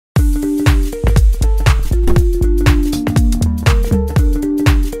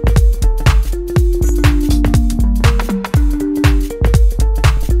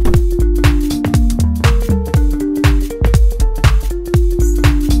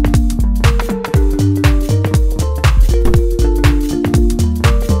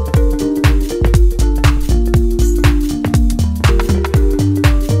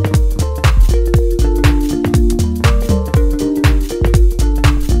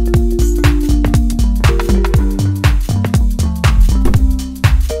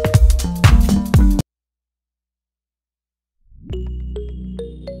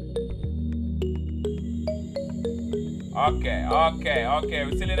Okay,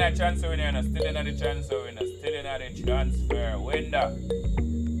 we're still in a transfer window, still in the transfer window.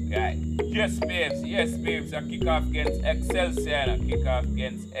 Okay. Yes, babes, a kick off against Excelsior.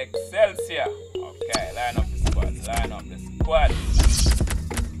 Okay, line up the squad.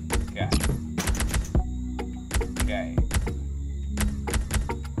 Okay.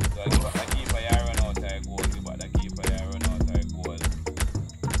 So give back the keeper, you run out of goal.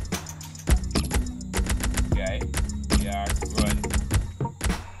 Okay. Yeah, run.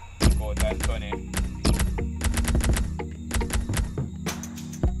 Out Anthony.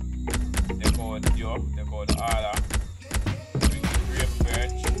 Take out Joe. Take out Ala. Bring in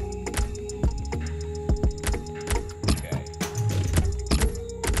Berghuis. Okay.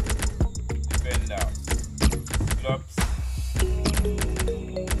 Defender. Slops.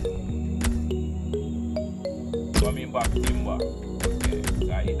 Coming back, Timber. Okay.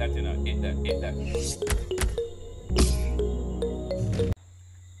 So hit that, hit that.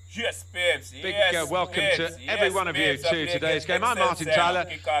 Yes, babes. Big welcome to every one of you to today's game. I'm Martin Tyler,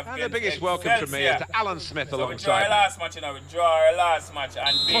 and the biggest welcome from me is to Alan Smith alongside. We draw our last match,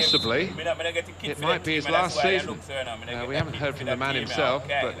 and possibly it might be his last season. We haven't heard from the man himself,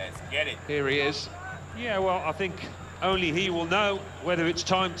 but here he is. Yeah, well, I think only he will know whether it's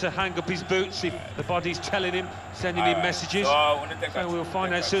time to hang up his boots, if the body's telling him, sending him messages. So we'll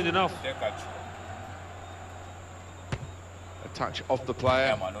find out soon enough. Touch off the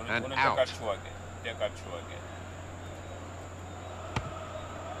player and out.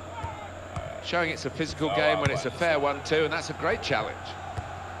 Showing it's a physical game when it's a fair one too, and that's a great challenge.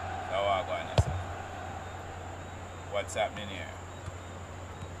 What's happening here?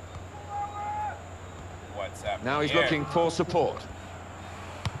 Now he's looking for support.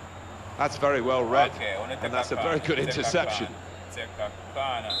 That's very well read, and that's a very good interception.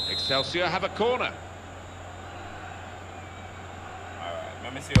 Excelsior have a corner.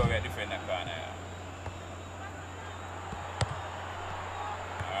 Let me see how we are defending that corner.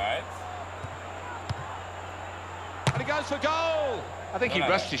 Alright. And he goes for goal! I think he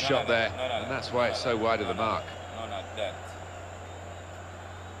rushed his shot there, and that's why it's so wide of the mark. No, not that.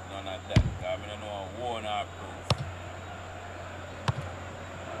 I don't know one or proof.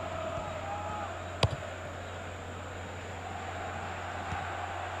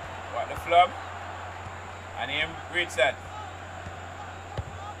 What the flub? And him reach that.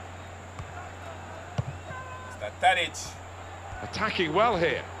 Tadic. Attacking well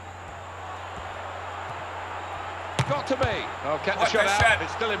here. Got to be. Oh, kept the shot out.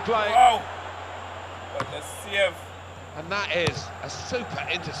 It's still in play. Wow. What a save. And that is a super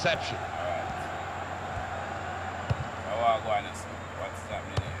interception. All right. What's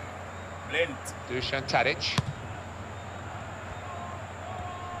happening here? Blint. Dusan Tadic.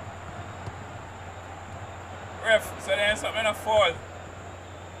 Ref, so there's something a fall.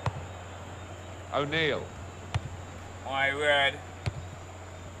 O'Neill. My word.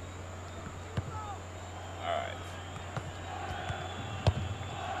 Alright.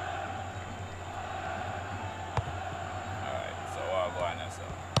 So I'll go on now, so.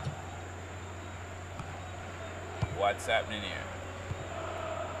 What's happening here?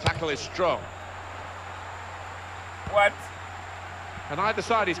 Tackle is strong. What? On either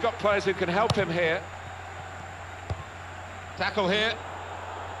side, he's got players who can help him here. Tackle here.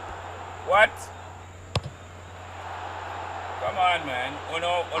 What? Come on, man.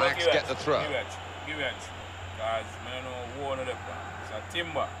 Ajax get the throw. Give it. Guys, I don't know one of them. It's a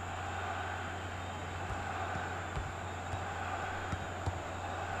Timber.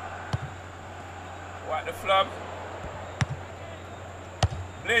 What the flop?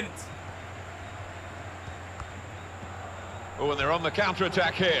 Blint. Oh, and they're on the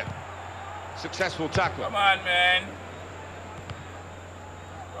counter-attack here. Successful tackle. Come on, man.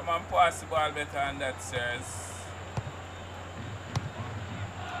 Come on, pass the ball better than that, sirs.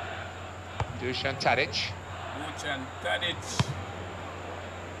 Dusan Tadic.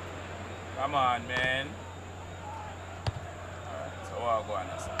 Come on, man. Alright, so I'll go on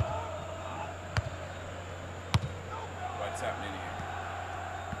this. What's happening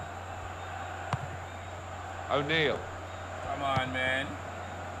here? O'Neill. Come on, man.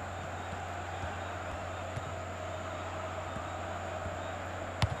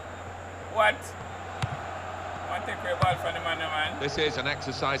 What? Want to take a ball from the man. This is an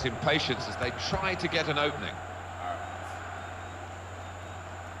exercise in patience as they try to get an opening.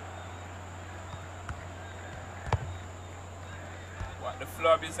 What the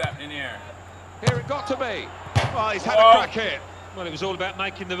flub is happening here? Here it got to be. Oh, he's had a crack here. Well, it was all about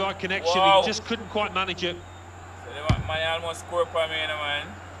making the right connection. He just couldn't quite manage it. So they want my almost score for me, man.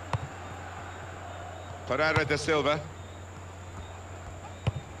 Pereira da Silva.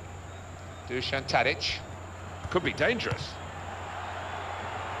 Dusan Tadic. Could be dangerous.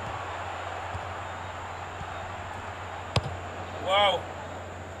 Wow.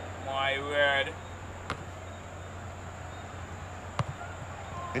 My word.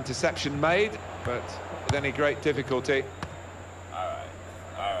 Interception made, but with any great difficulty. Alright.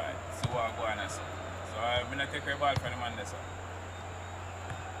 So what go on now, sir? So I'm gonna take a ball from the man there, sir.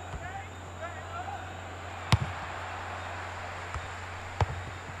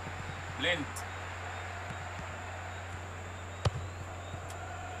 Blint.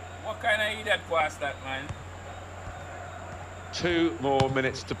 What kind of idiot pass that, man? 2 more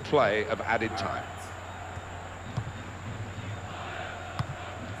minutes to play of added time.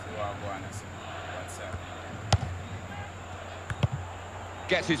 What's up?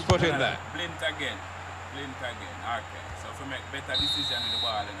 Gets his foot in there. Blint again. Okay. So if we make better decision with the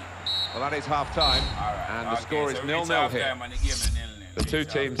ball, innit? Well, that is half-time, and the score is 0-0 here. The two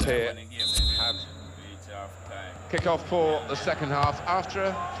teams here have kick-off for the second half after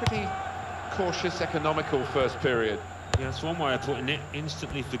a pretty cautious, economical first period. Yeah, that's one way of putting it.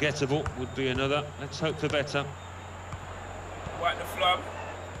 Instantly forgettable would be another. Let's hope for better. What the flop?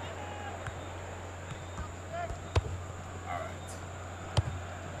 Alright.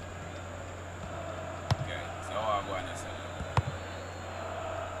 Okay, so I'm going to say.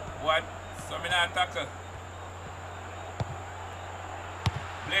 What? So I'm not tackle.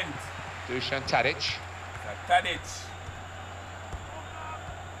 Blint. Dusan Tadic. Tadic.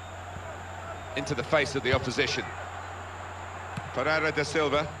 Into the face of the opposition. Pereira da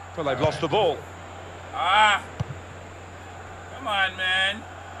Silva. Well, they've lost the ball. Ah! Come on, man.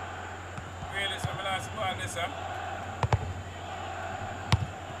 Really, some last ball this, huh?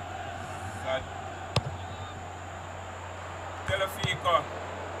 God. Telefico.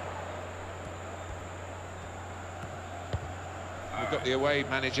 We've got the away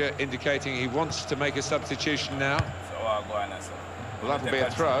manager indicating he wants to make a substitution now. So I'll go on, sir. Well, that'll be a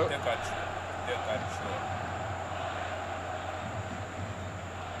throw. Take a throw.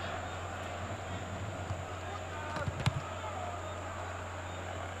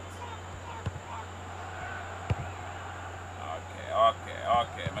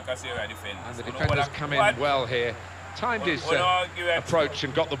 Okay. Make us see where defend. And the defenders come in well here. Timed his approach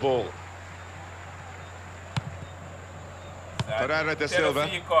and got the ball. Pereira da Silva.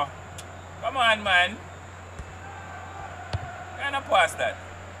 Come on, man. Kind of pass that.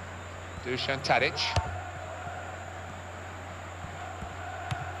 Dusan Tadic.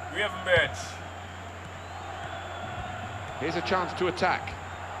 Berghuis. Here's a chance to attack.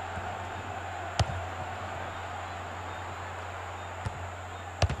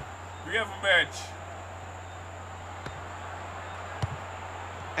 Berghuis.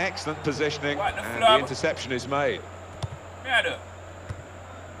 Excellent positioning, and the interception is made. Berghuis.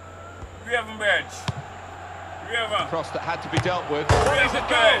 Cross that had to be dealt with. Where's it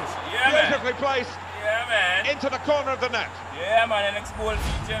go? Beautifully placed. Yeah, man. Into the corner of the net. Yeah, man. The next goal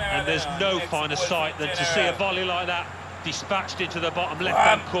feature. And there's no finer sight than to see a volley like that dispatched into the bottom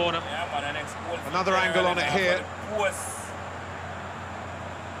left-hand corner. Yeah, man. The next goal. Another angle on it here. Yeah,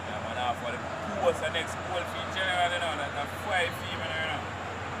 man. For the post, the next goal feature. That's 5 feet, man.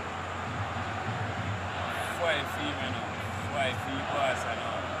 5 feet, man. 5 feet pass, I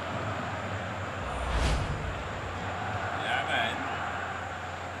know.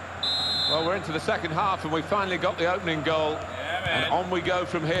 Well, we're into the second half and we finally got the opening goal. Yeah, man. And on we go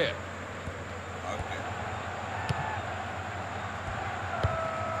from here. Okay.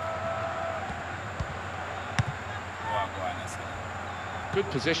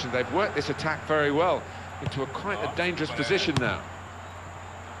 Good position. They've worked this attack very well into quite a dangerous position now.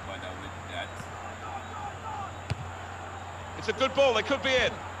 It's a good ball. They could be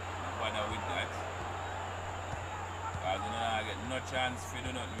in. No chance for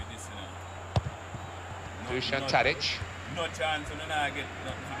do nothing with this, Dusan Tadic. No chance, you don't get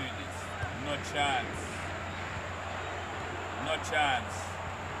nothing to do with this. No chance. No chance.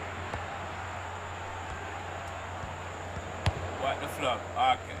 What the flop?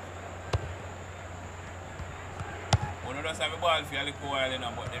 Okay. We don't just have a ball for a little while,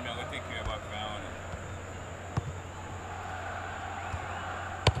 but them are going to take care of it.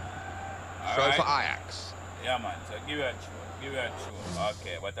 Throw for Ajax. Yeah, man. So give it a try.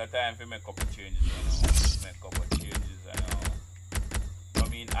 Okay, but the time for make a couple changes, I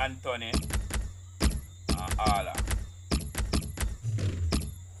mean, Anthony and Ala.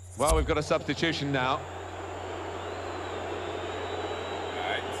 Well, we've got a substitution now.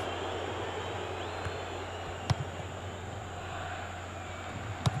 Right.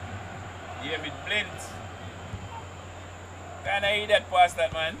 David Blint. Can I eat that past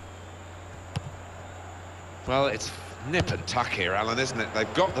that, man? Well, it's nip and tuck here, Alan, isn't it?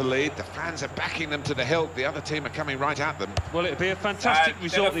 They've got the lead, the fans are backing them to the hilt, the other team are coming right at them. Well, it'll be a fantastic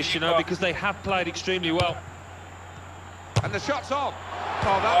result this, you know, because they have played extremely well. And the shot's on.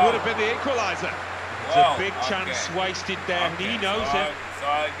 Oh, that would have been the equaliser. It's a big chance wasted there, and he knows it.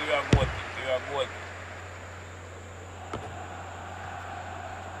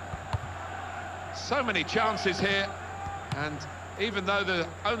 So many chances here, and even though there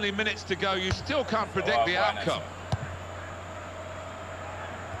are only minutes to go, you still can't predict the outcome.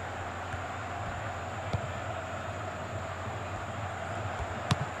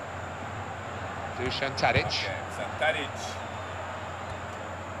 Dusan Tadic.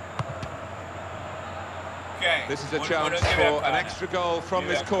 This is a chance for an extra goal from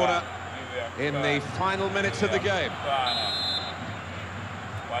this corner in the final minutes of the game.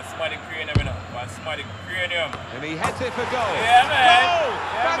 And he heads it for goal. Yeah, man. Goal!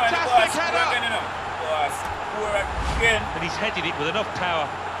 Fantastic header! And he's headed it with enough power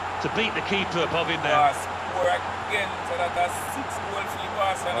to beat the keeper above him there.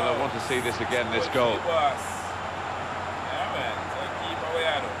 Well, I want to see this again, this goal.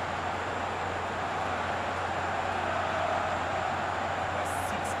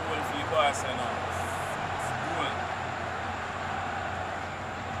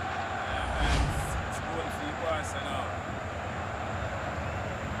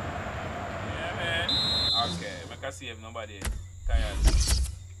 See if nobody tired.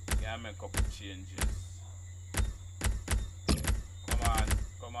 Yeah, make a couple changes.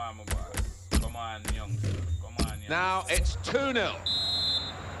 Come on, my boss. Come on, youngster. Come on, youngster. Now it's 2-0.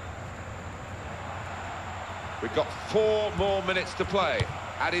 We've got 4 more minutes to play.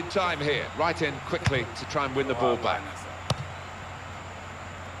 Added time here. Right in quickly to try and win the ball back.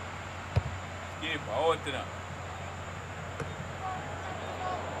 Keep out now.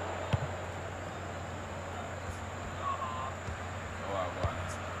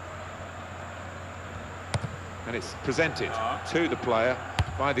 And it's presented to the player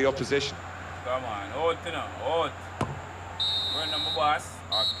by the opposition. Come on, out now, out. Run number boss.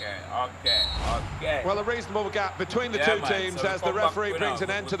 Okay. Well, a reasonable gap between the two teams as the referee brings an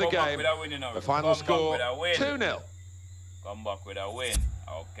end to the game. The final score, 2-0. Come back with a win.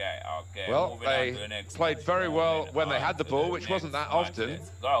 Okay. Well, they played very well when they had the ball, which wasn't that often.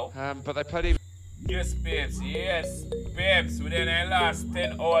 But they played even... Yes, babes. Within the last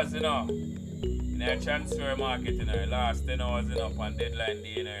 10 hours, you know. In our transfer market, you know, last 10 hours, you know, on deadline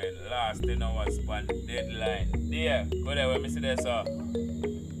day, you know, last 10 hours on deadline. There, go there, where me see there, sir.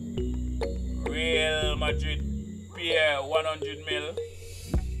 Real Madrid pay 100 mil.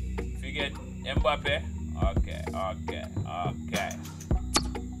 Forget Mbappe. Okay.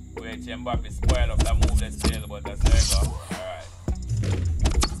 Wait, Mbappe spoil up that move, let's tell, but that's there go. Alright.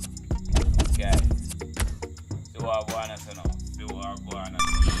 Okay. See what I want to know.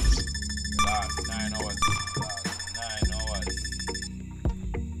 Last 9 hours.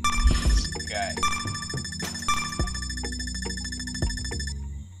 Okay.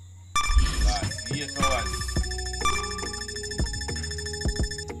 Last 8 hours.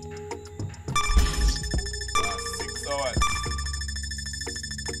 Last 6 hours.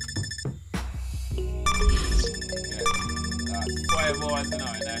 Okay. Last 5 hours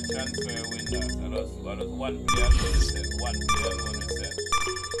now in that transfer window. So that was one player going to set.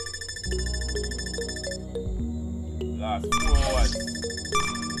 Last 4 hours.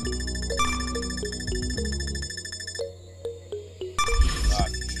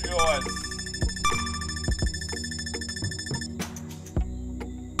 Last 3 hours.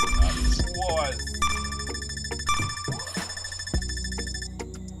 Last 2 hours.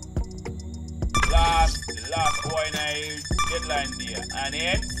 Last hour in a deadline day. And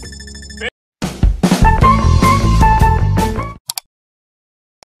yet,